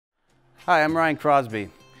Hi, I'm Ryan Crosby.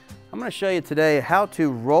 I'm going to show you today how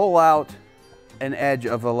to roll out an edge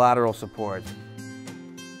of a lateral support.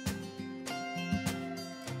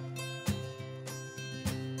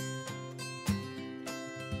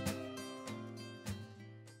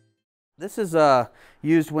 This is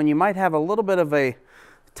used when you might have a little bit of a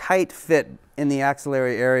tight fit in the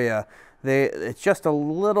axillary area. It's just a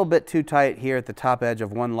little bit too tight here at the top edge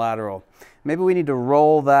of one lateral. Maybe we need to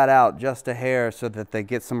roll that out just a hair so that they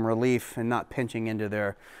get some relief and not pinching into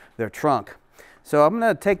their trunk. So I'm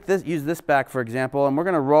going to use this back for example, and we're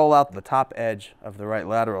going to roll out the top edge of the right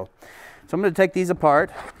lateral. So I'm going to take these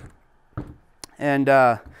apart, and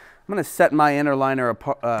I'm going to set my inner liner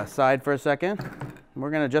aside for a second.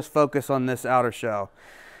 We're going to just focus on this outer shell.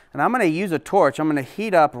 And I'm going to use a torch. I'm going to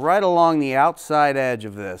heat up right along the outside edge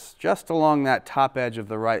of this, just along that top edge of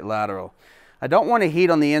the right lateral. I don't want to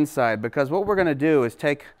heat on the inside because what we're going to do is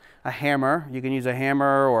take a hammer. You can use a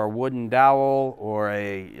hammer or a wooden dowel or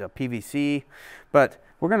a PVC, but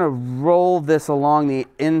we're going to roll this along the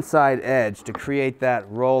inside edge to create that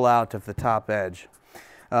roll out of the top edge.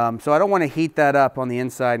 So I don't want to heat that up on the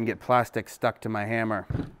inside and get plastic stuck to my hammer.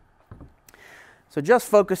 So just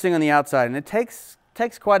focusing on the outside, and it takes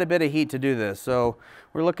quite a bit of heat to do this. So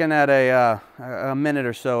we're looking at a minute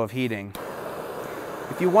or so of heating.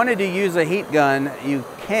 If you wanted to use a heat gun, you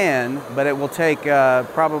can, but it will take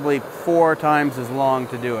probably 4 times as long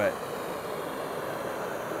to do it.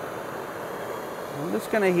 I'm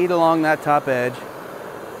just going to heat along that top edge.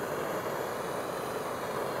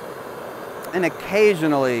 And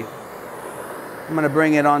occasionally, I'm going to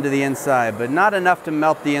bring it onto the inside, but not enough to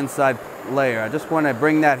melt the inside layer. I just want to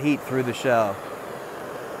bring that heat through the shell.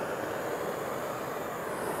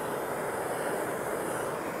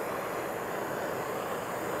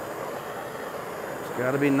 It's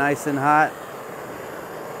got to be nice and hot.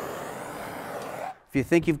 If you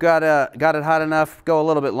think you've got it hot enough, go a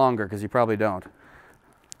little bit longer because you probably don't.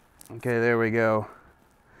 Okay, there we go.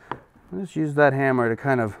 Let's use that hammer to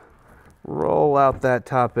kind of roll out that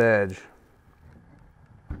top edge.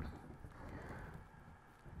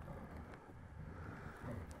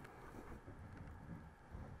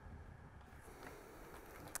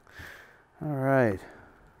 All right,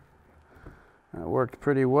 that worked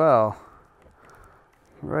pretty well.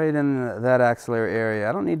 Right in that axillary area.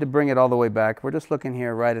 I don't need to bring it all the way back. We're just looking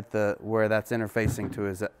here right at where that's interfacing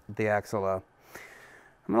to the axilla.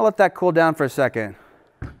 I'm gonna let that cool down for a second.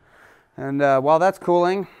 And while that's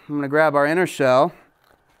cooling, I'm gonna grab our inner shell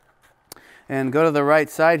and go to the right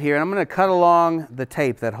side here. And I'm gonna cut along the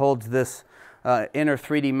tape that holds this inner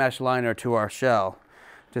 3D mesh liner to our shell.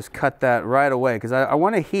 Just cut that right away because I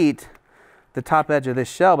wanna heat the top edge of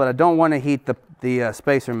this shell, but I don't want to heat the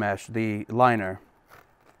spacer mesh, the liner.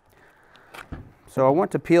 So I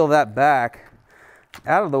want to peel that back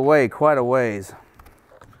out of the way quite a ways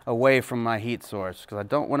away from my heat source because I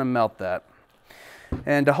don't want to melt that.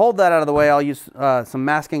 And to hold that out of the way, I'll use some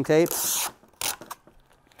masking tape. Just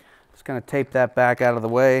going to tape that back out of the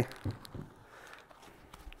way.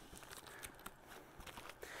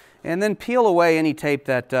 And then peel away any tape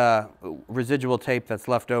residual tape that's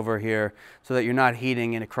left over here so that you're not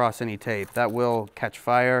heating it across any tape. That will catch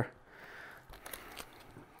fire.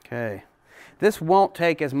 Okay. This won't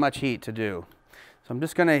take as much heat to do. So I'm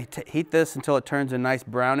just going to heat this until it turns a nice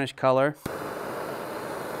brownish color.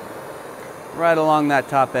 Right along that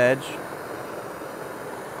top edge.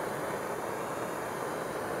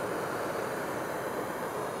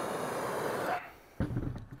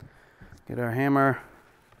 Get our hammer.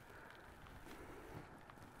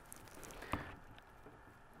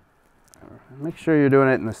 Make sure you're doing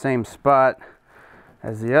it in the same spot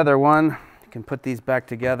as the other one. You can put these back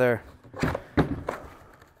together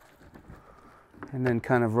and then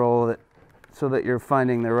kind of roll it so that you're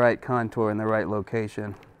finding the right contour in the right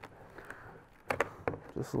location.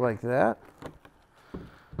 Just like that.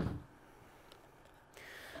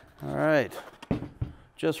 All right,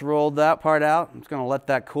 just rolled that part out. I'm just going to let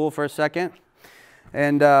that cool for a second.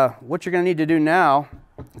 And what you're going to need to do now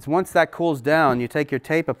is once that cools down, you take your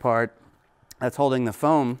tape apart that's holding the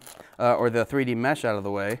foam or the 3D mesh out of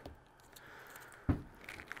the way.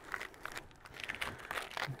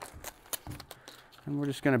 And we're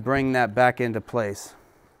just going to bring that back into place.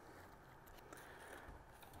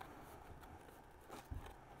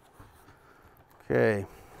 Okay.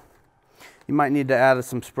 You might need to add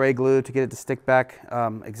some spray glue to get it to stick back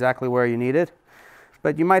exactly where you need it.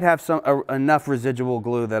 But you might have enough residual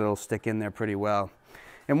glue that it'll stick in there pretty well.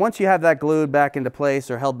 And once you have that glued back into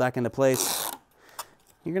place or held back into place,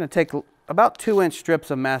 you're going to take about 2-inch strips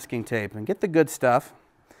of masking tape and get the good stuff.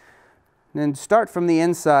 And then start from the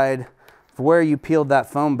inside of where you peeled that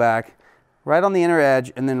foam back right on the inner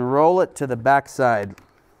edge, and then roll it to the back side.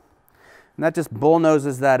 And that just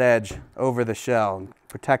bullnoses that edge over the shell and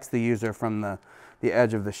protects the user from the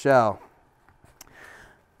edge of the shell.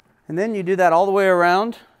 And then you do that all the way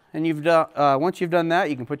around, and you've done, once you've done that,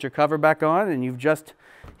 you can put your cover back on, and you've just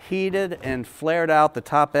heated and flared out the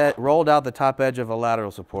top edge, rolled out the top edge of a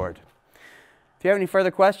lateral support. If you have any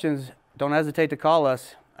further questions, don't hesitate to call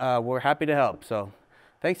us. We're happy to help. So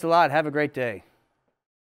thanks a lot. Have a great day.